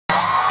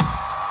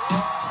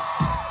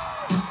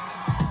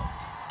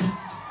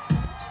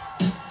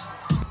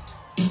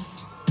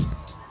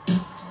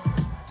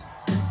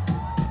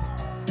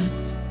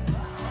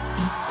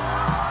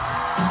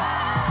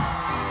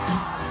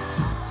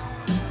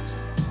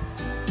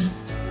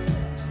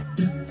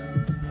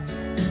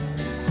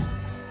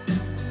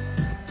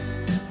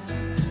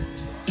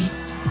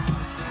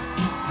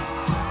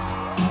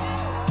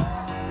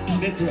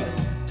Metro.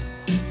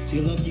 Do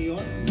you love New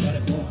York?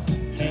 말해봐.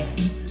 Hey.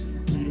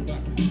 위로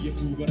받기 위해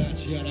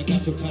구걸하지 않아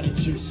가속하는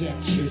질색.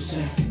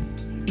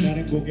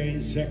 나는 고개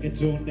인색에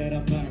돈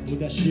내란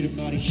말보다 싫은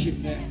말이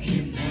힘내.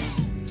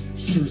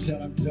 술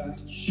사람 다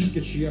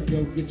쉽게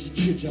취하고 끝이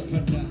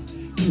추잡한 나.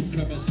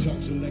 툭하면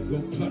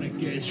성질내고 파는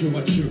게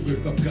좋아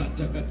죽을 것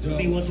같다가도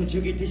미워서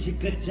죽일 듯이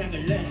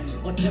끝장을 내.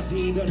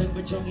 어차피 이별은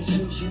멀쩡히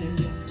숨쉬는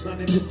일.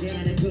 맘에 붙게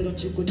안에 그런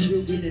죽고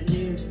죽이는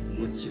일.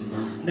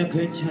 묻지마 나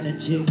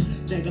괜찮은지.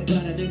 내가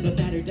바라는 건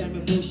나를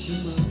닮은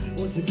무심마.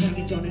 온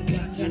세상이 떠는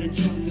가짜는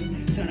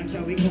정승. 사랑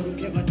따위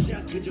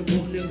거룩해봤자 그저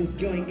본능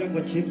웃겨.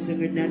 인간과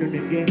짐승을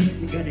나누는 게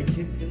인간의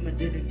짐승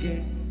만드는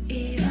게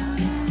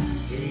이거네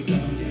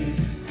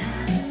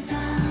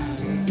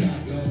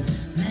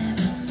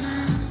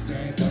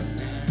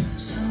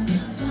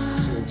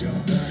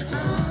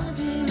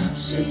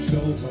It's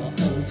over,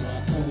 over.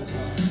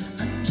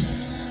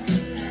 언제나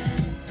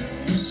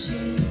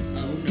그랬듯이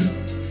Oh no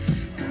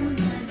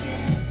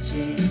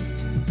끝나겠지.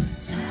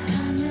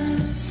 사랑은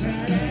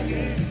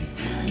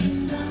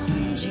하는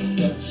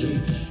건지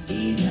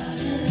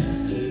이별은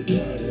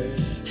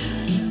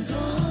하는 거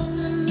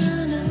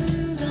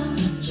만나는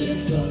건지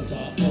It's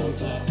over,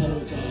 over.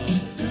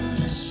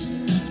 또다시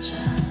널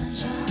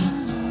찾아와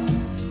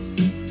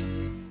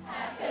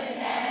Happy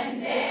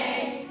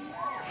ending.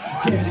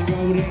 깨지고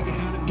우리에게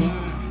하는 말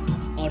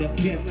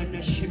어렵게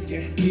만나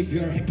쉽게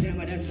이별할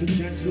때마다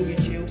숫잔 속에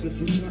채운 그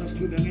수처럼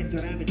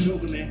투명했더라면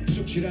조금의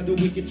숙취라도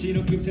있겠지.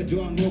 너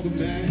끝에도 안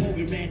먹으면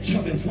목을 맨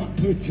처음에 확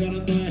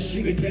불타는 너야.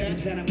 식을 때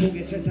사람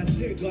목에 세상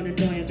쓸 거는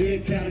너야.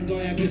 늘 다른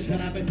거야. 그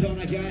사람을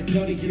떠나야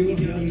했더니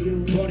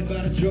you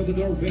버림받은 적은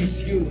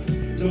always you.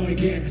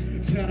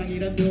 너에겐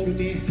사랑이란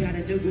노름이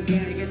다른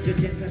누군가에겐 저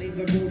재산인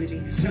걸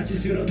모르니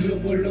사치스러운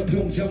눈물로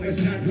동정을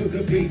산 후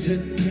그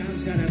빚은 다음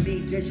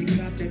사람이 대신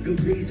갚는 그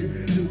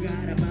reason. 누가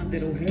알아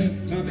맘대로 해.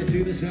 맘에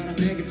드는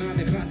사람에게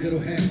맘에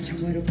반대로 해. 참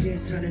외롭게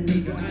사는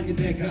네가 아닌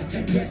내가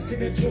잘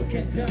됐으면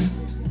좋겠다.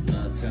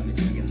 Tell me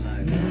sing it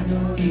live.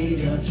 난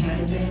오히려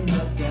잘 된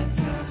것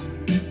같아.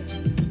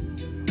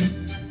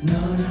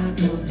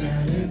 너라고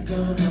다를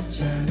건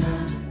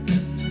없잖아.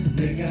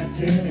 늘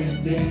같은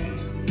앤데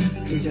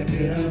그저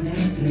그런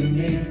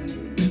한편에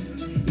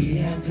이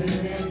한편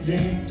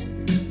앤데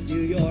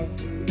New York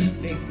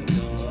make some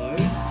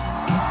noise.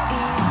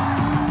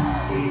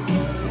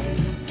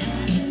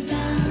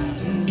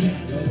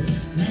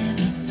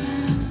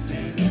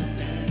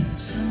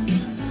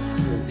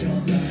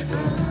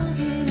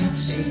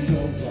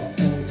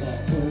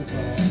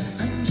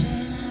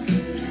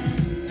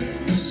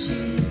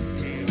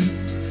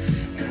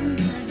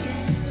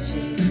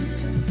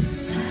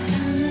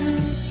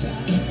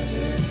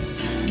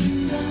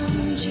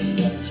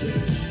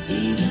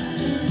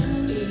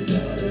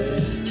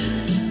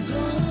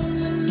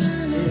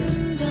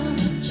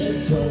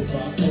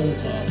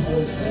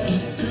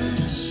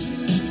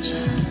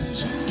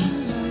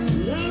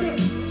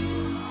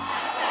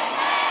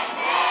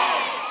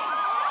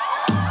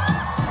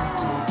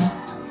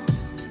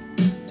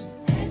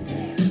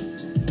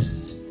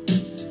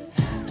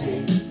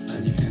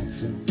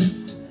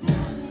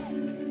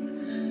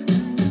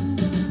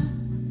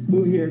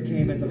 Who here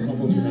came as a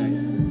couple tonight?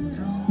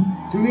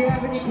 Do we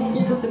have any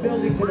couples in the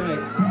building tonight?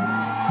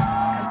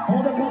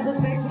 All the couples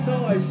make some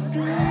noise.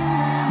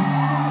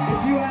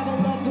 If you have a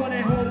loved one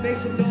at home, make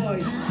some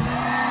noise.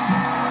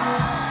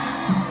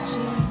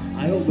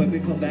 I hope when we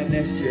come back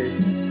next year,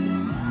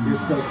 you're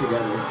still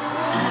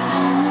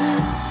together.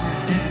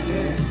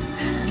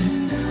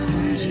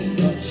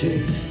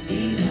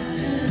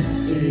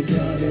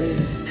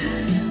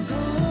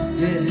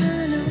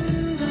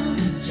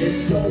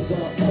 It's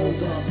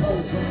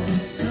over.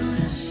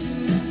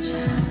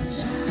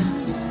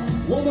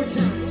 One more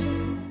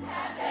time.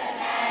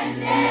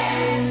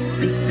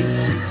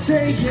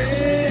 Say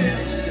yeah.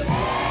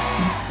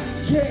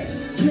 Yeah.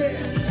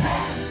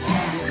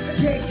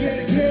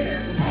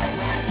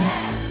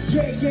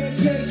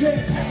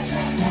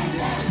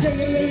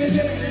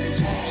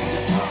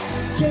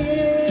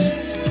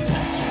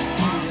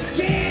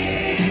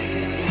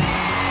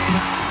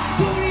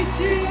 소리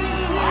질러.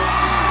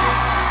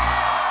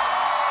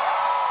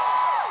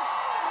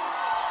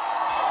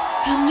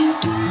 밤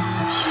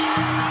 12시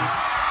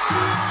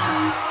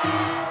소주에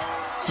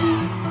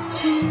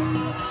지친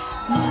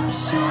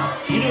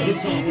목소리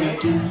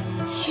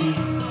새벽2시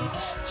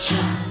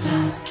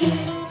차갑게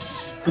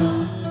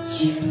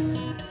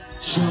꺼진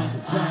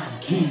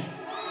전화기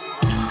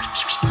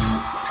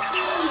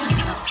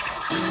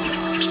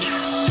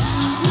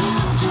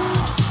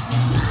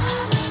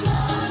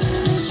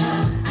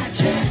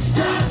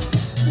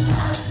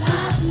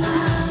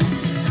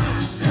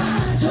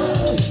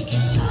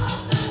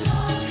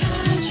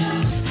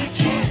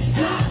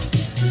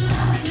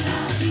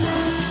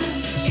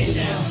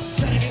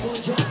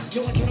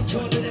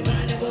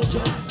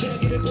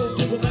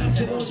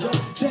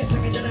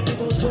세상에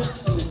자랑해보죠.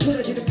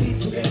 흐려지는 비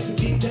속에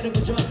숨기다는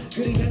거죠.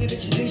 그를 향해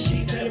미친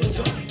듯이 날려보죠.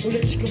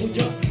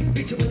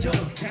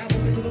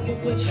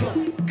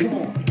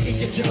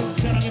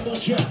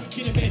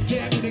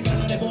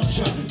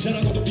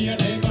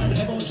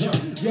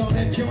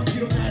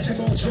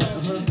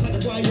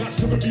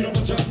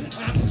 길어본 적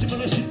아프지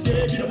말라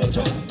쉽게 밀어본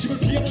적 집을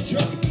피해본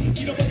적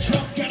잃어본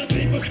적 가는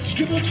내 모습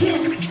지켜본 적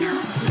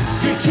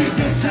끝이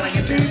난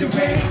사랑에 들려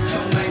왜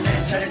정말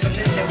날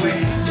잘해줬는데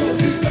왜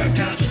모든 걸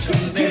다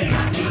줬었는데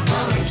I'm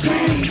going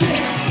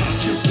crazy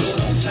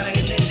죽도록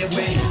사랑했는데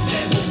왜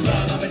내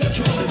몸과 맘을 다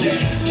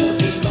줬는데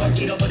모든 걸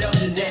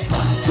잃어버렸는데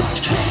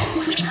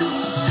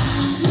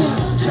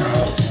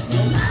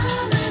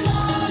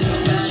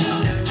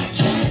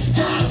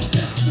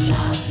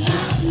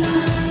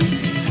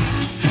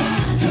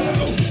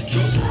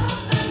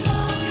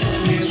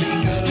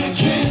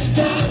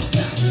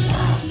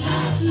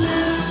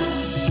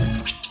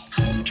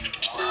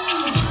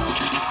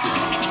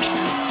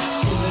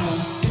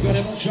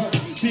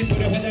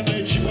빗물에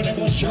화장을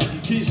지원해본 척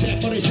긴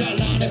샘머리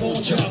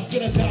잘라내본 척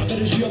끄는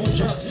담배를 씌워본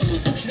척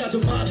혹시라도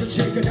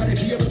마주칠 그날에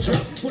비워본 척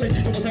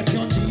보내지도 못할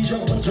편지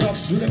적어본 적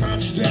술에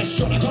마취돼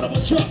전화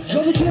걸어본 척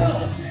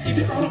여보세요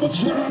입에 말아본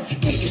척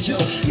이기죠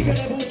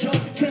이겨내본 적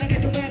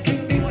사랑했던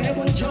만큼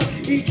미워해본 적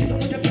잊지도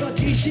못할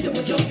편지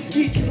씻어본 적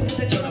잊지도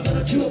못할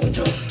전화번호 지워본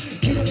적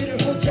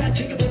기록들을 혼자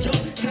챙겨본 적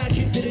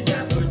사진들을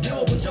다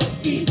불태워본 적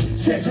이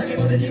세상의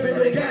모든 일을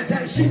노래가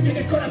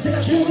당신에게 거라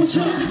생각해본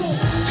적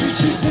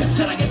그치 내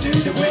사랑에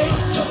들대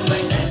왜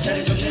정말 날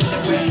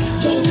잘해줬는데 왜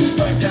모든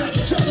걸 다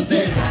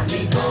줬었는데 I've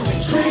been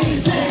going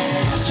crazy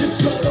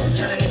죽도록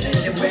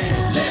사랑했는데 왜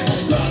내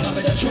몸과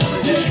맘을 다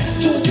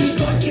줬는데 모든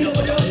걸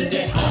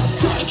잃어버렸는데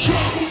어떡해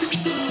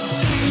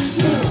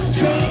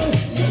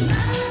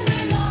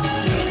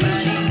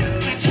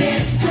I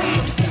can't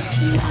stop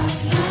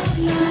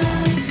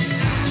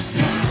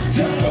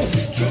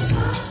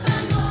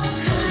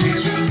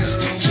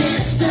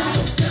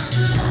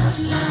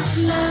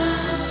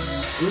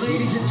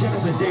Ladies and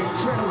gentlemen, the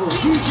incredible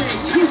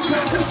DJ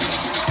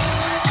Epik.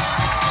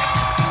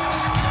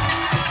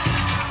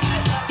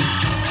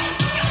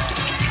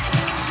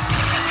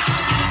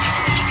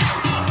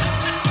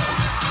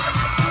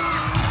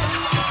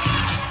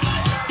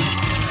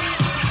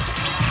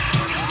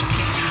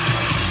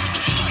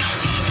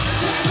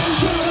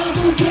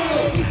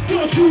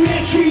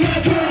 고수의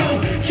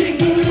취하고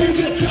친구를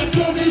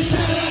붙잡고 그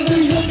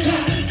사람을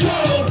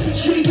욕하고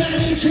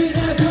시간이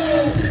지나고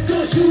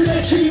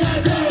고수의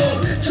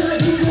취하고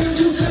자기를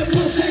붙잡고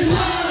say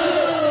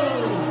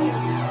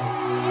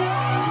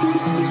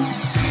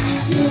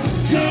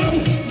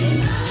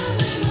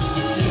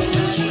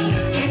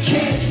I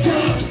can't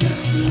stop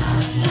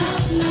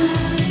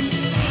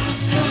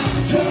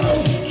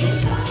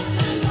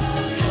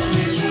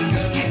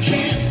I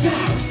can't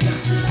stop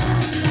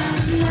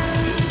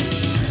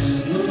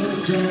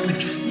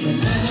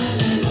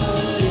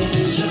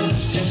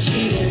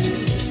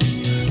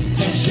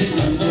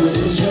당신만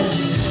모르죠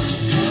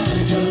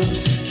하루도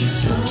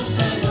계속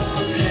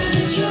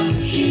반복하죠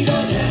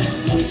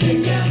이러다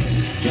언젠가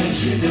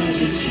다시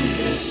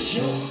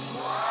마주치겠죠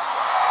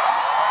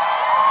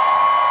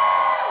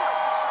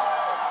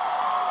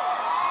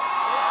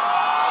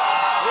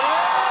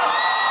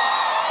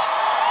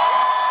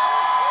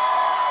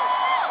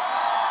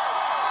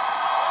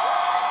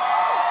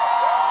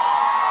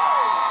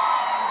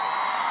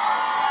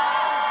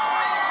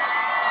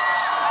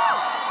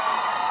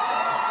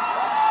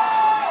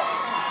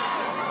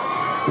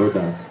We're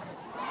back.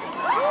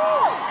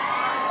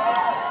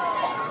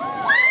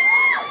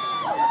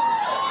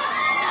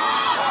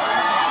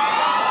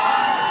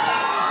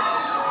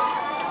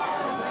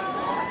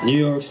 New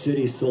York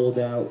City sold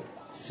out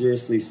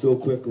seriously so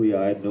quickly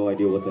I had no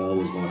idea what the hell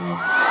was going on.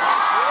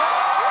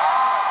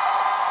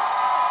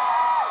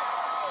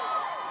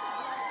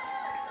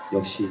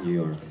 역시 New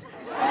York.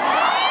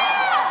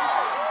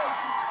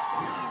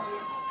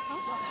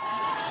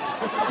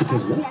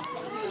 Because what?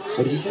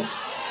 What did you say?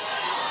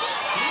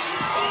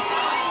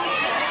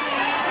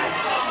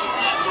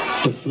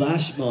 The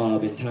flash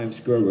mob in Times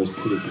Square was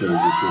pretty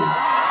crazy too.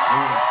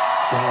 Yes,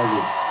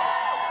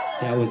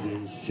 that was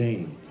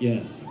insane.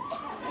 Yes.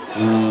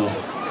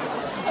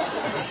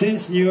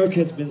 Since New York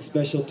has been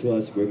special to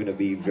us, we're gonna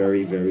be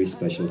very, very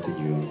special to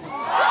New York.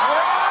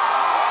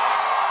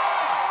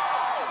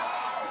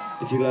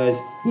 If you guys,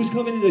 who's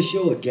coming to the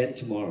show again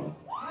tomorrow?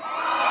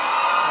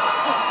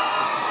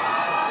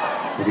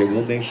 Okay,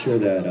 we'll make sure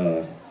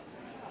that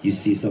you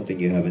see something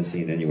you haven't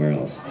seen anywhere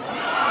else.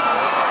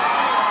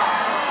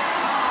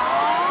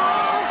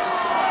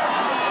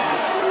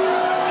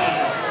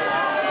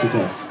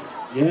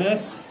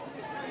 Yes.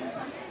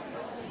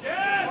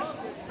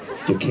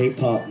 The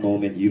K-pop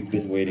moment you've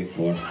been waiting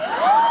for.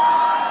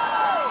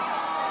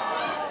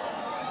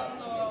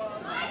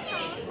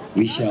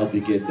 We shall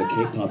begin the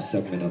K-pop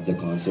segment of the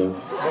concert.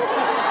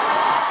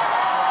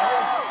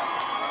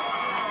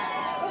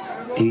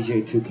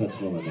 DJ Two Cuts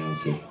will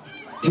announce it.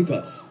 Two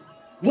Cuts.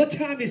 What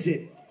time is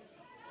it?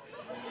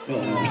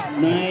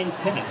 9:10.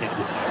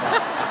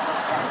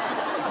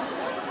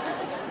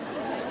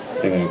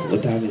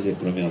 What time is it?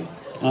 그러면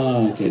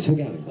Okay.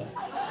 소개하는 거.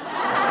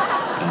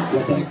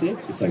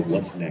 It's like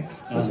what's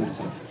next. That's what it's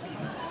like.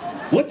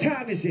 What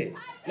time is it?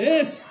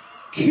 It's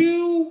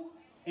Q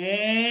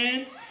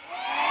and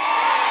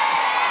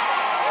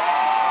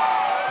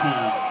T.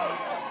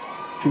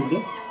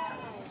 좋은데?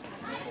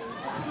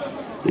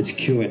 It's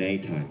Q&A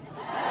time.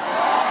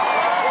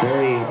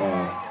 Very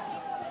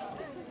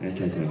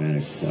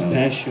anticlimactic.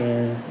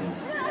 Special.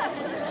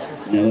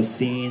 Never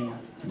seen.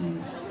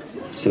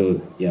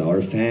 So yeah,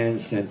 our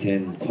fans sent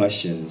in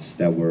questions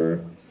that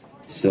were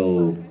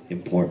so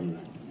important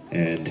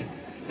and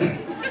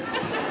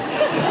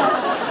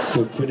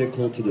so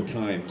critical to the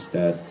times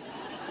that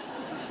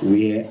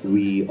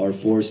we are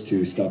forced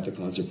to stop the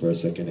concert for a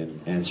second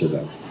and answer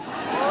them.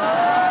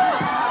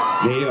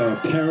 They are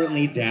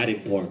apparently that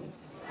important.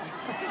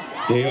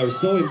 They are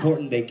so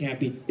important it can't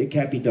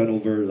be done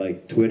over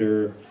like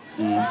Twitter,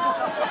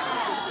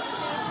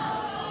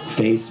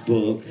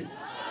 Facebook,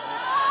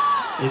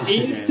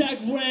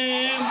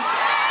 Instagram.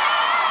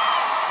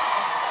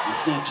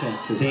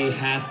 Snapchat too. They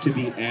have to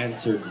be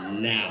answered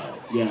now.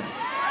 Yes.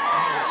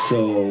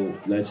 So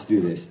let's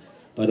do this.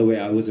 By the way,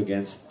 I was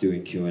against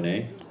doing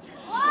Q&A,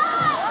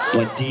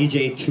 but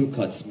DJ Two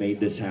Cuts made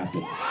this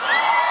happen.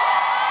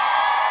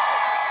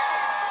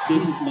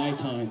 This is my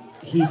time.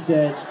 He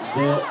said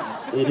that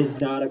it is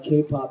not a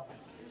K-pop.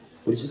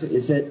 What did you say?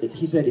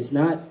 He said it's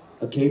not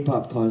a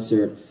K-pop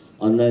concert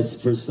unless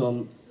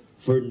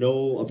for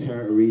no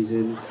apparent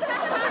reason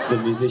the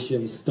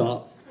musicians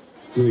stop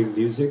doing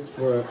music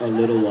for a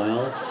little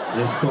while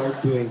and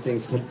start doing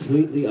things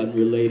completely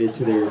unrelated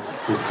to their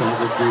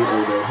discography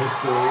or their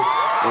history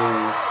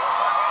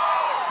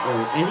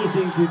or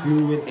anything to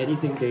do with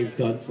anything they've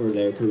done for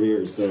their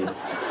careers. So,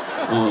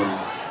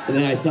 and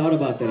then I thought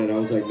about that and I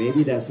was like,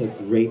 maybe that's a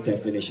great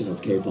definition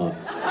of K-pop.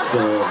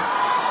 So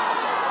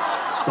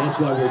that's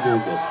why we're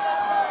doing this.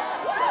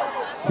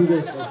 Who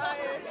goes first?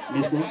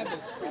 Miss Ron?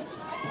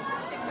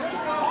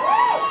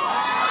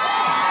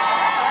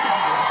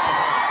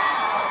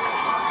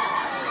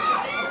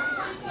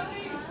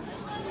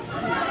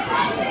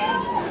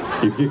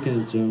 If you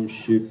can jump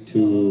ship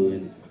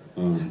to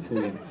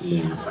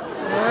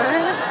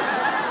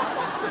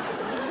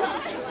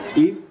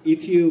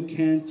If you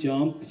can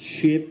jump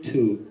ship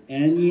to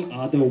any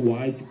other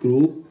wise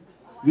group,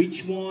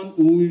 which one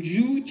would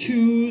you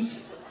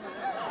choose?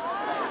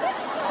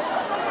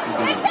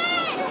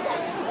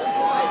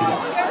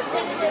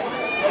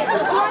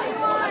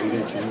 You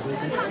gonna translate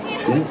that?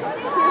 Yes.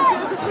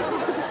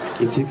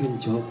 If you can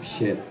jump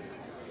ship,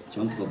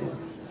 jump the ball.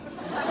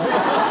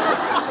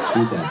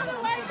 Do that.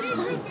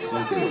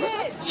 Jump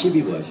it.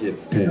 Ship이 뭐야, ship?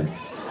 배.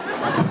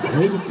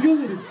 거기서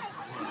뛰어내리.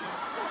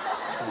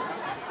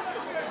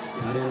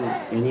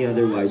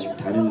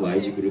 다른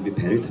YG 그룹이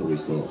배를 타고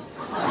있어.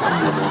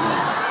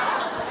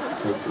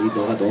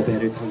 너가 너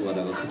배를 타고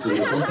가다가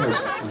그쪽으로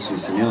점프할 수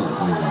있으면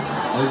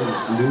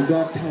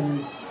누가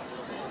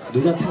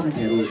탄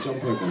배로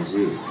점프할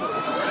건지.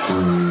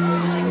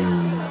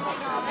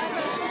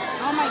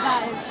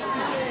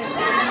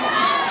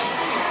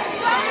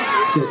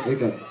 So,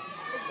 그러니까,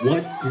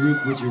 what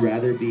group would you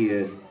rather be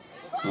in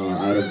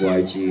out of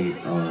YG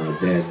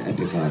than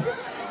Epik High?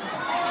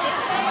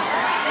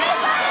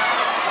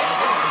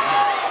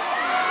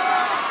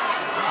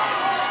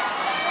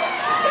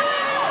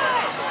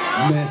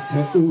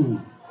 Master U.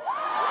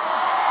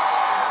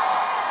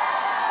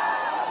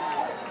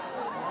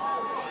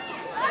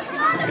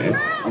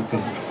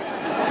 Okay.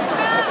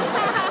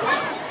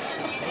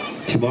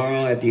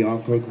 Tomorrow at the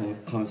encore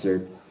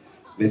concert,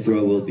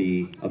 Mithra will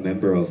be a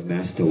member of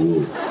Master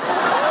Wu.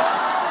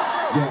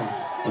 Yeah.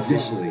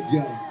 Officially.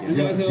 Yeah.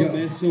 안녕하세요,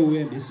 마스터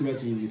우의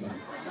미스라지입니다.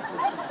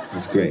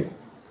 That's great.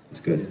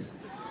 That's good.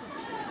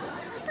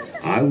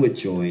 I would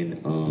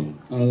join.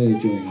 I will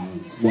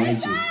join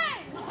YG.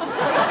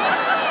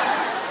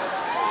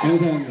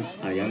 양사님.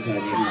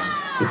 Yangsa님,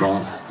 the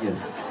boss.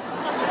 Yes.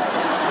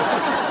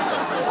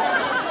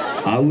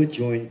 I would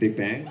join Big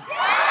Bang.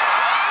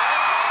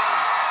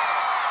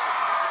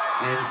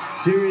 And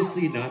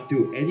seriously not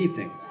do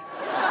anything.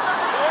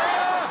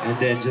 And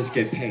then just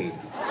get paid.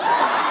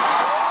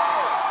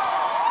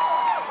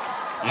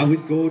 I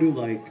would go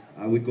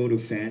to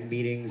fan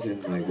meetings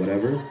and like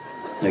whatever.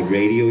 Like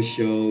radio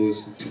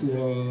shows,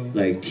 Tour.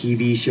 like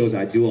TV shows,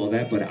 I do all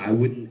that, but I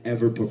wouldn't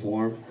ever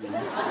perform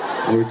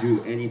or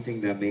do anything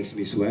that makes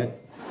me sweat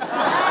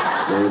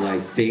or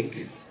like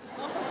think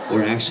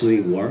or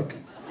actually work.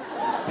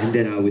 And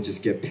then I would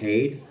just get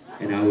paid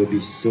and I would be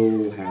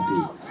so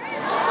happy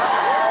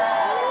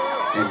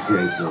and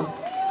grateful.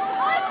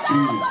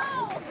 Jeez.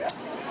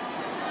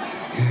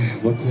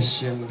 What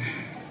question?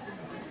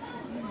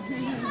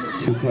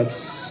 Two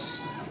cuts.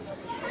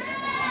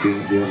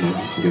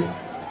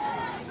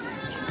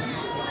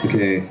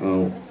 Okay,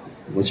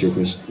 what's your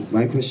question?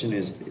 My question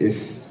is,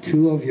 if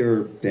two of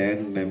your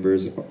band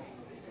members,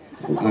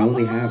 I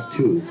only have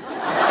two,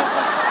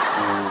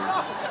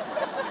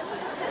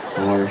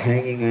 are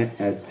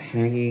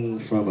hanging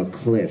from a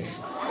cliff.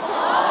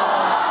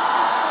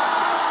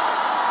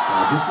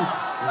 This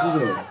is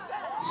a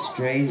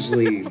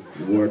strangely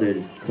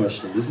worded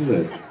question.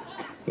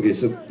 Okay,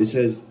 so it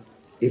says,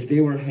 if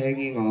they were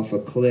hanging off a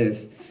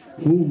cliff,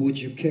 who would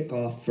you kick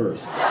off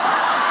first?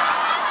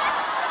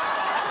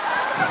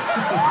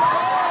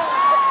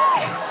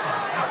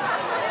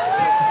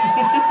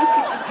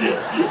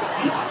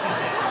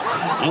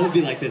 I would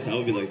be like this.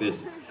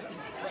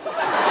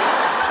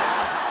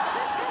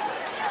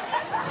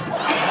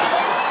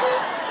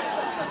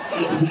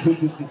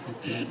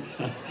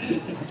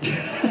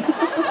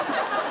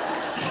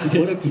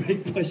 What a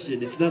great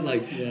question. It's not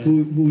like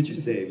who would you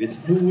save? It's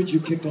who would you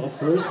kick off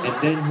first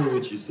and then who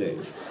would you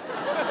save?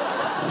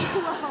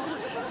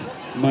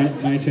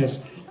 My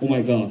question. Oh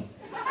my god.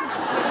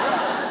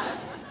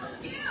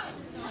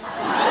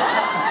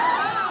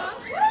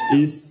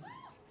 Is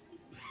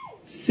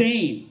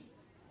same.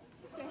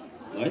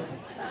 What?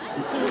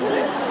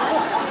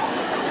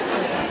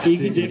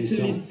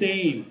 Exactly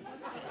same.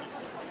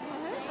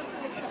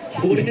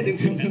 뭐라는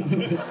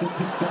거야?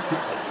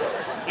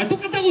 아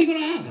똑같다고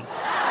이거랑.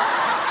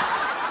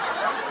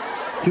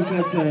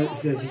 Tuka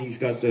says he's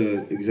got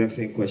the exact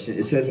same question.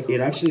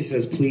 It actually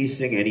says please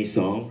sing any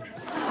song.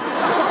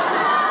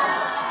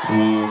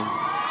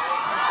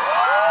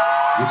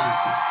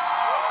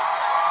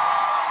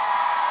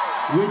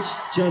 Which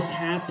just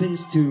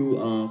happens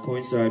to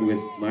coincide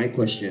with my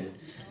question.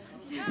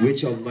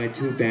 Which of my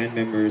two band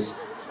members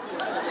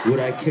would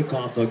I kick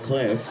off a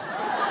cliff?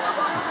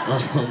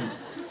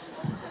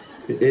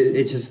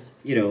 It just,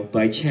 you know,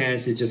 by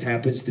chance, it just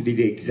happens to be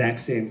the exact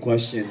same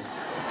question,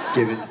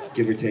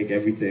 give or take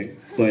everything.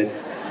 But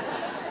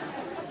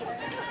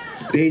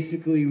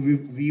basically,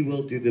 we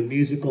will do the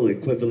musical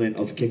equivalent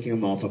of kicking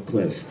him off a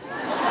cliff.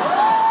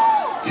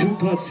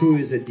 Tuka, who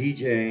is a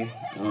DJ,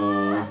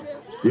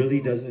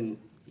 really doesn't,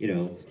 you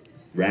know,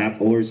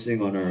 rap or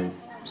sing on our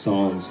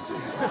songs.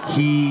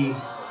 He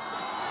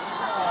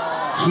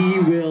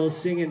will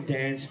sing and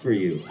dance for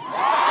you.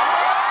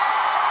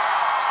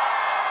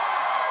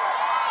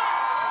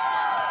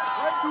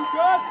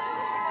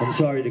 I'm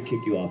sorry to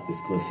kick you off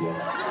this cliff, yo.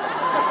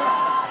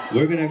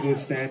 We're gonna go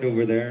stand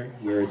over there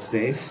where it's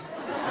safe.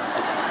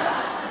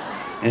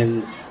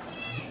 And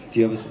do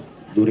you have a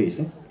노래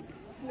있어?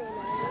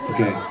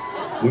 Okay.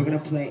 We're gonna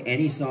play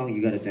any song,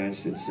 you gotta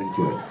dance and sing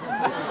to it.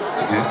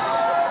 Okay?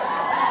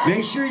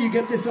 Make sure you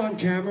get this on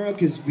camera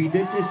because we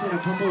did this in a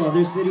couple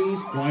other cities.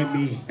 Why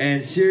me?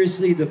 And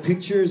seriously, the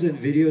pictures and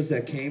videos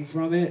that came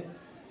from it,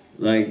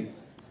 like,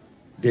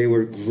 they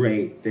were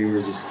great. They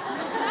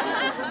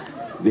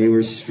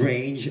were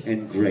strange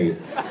and great.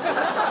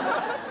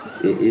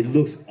 It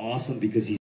looks awesome because he's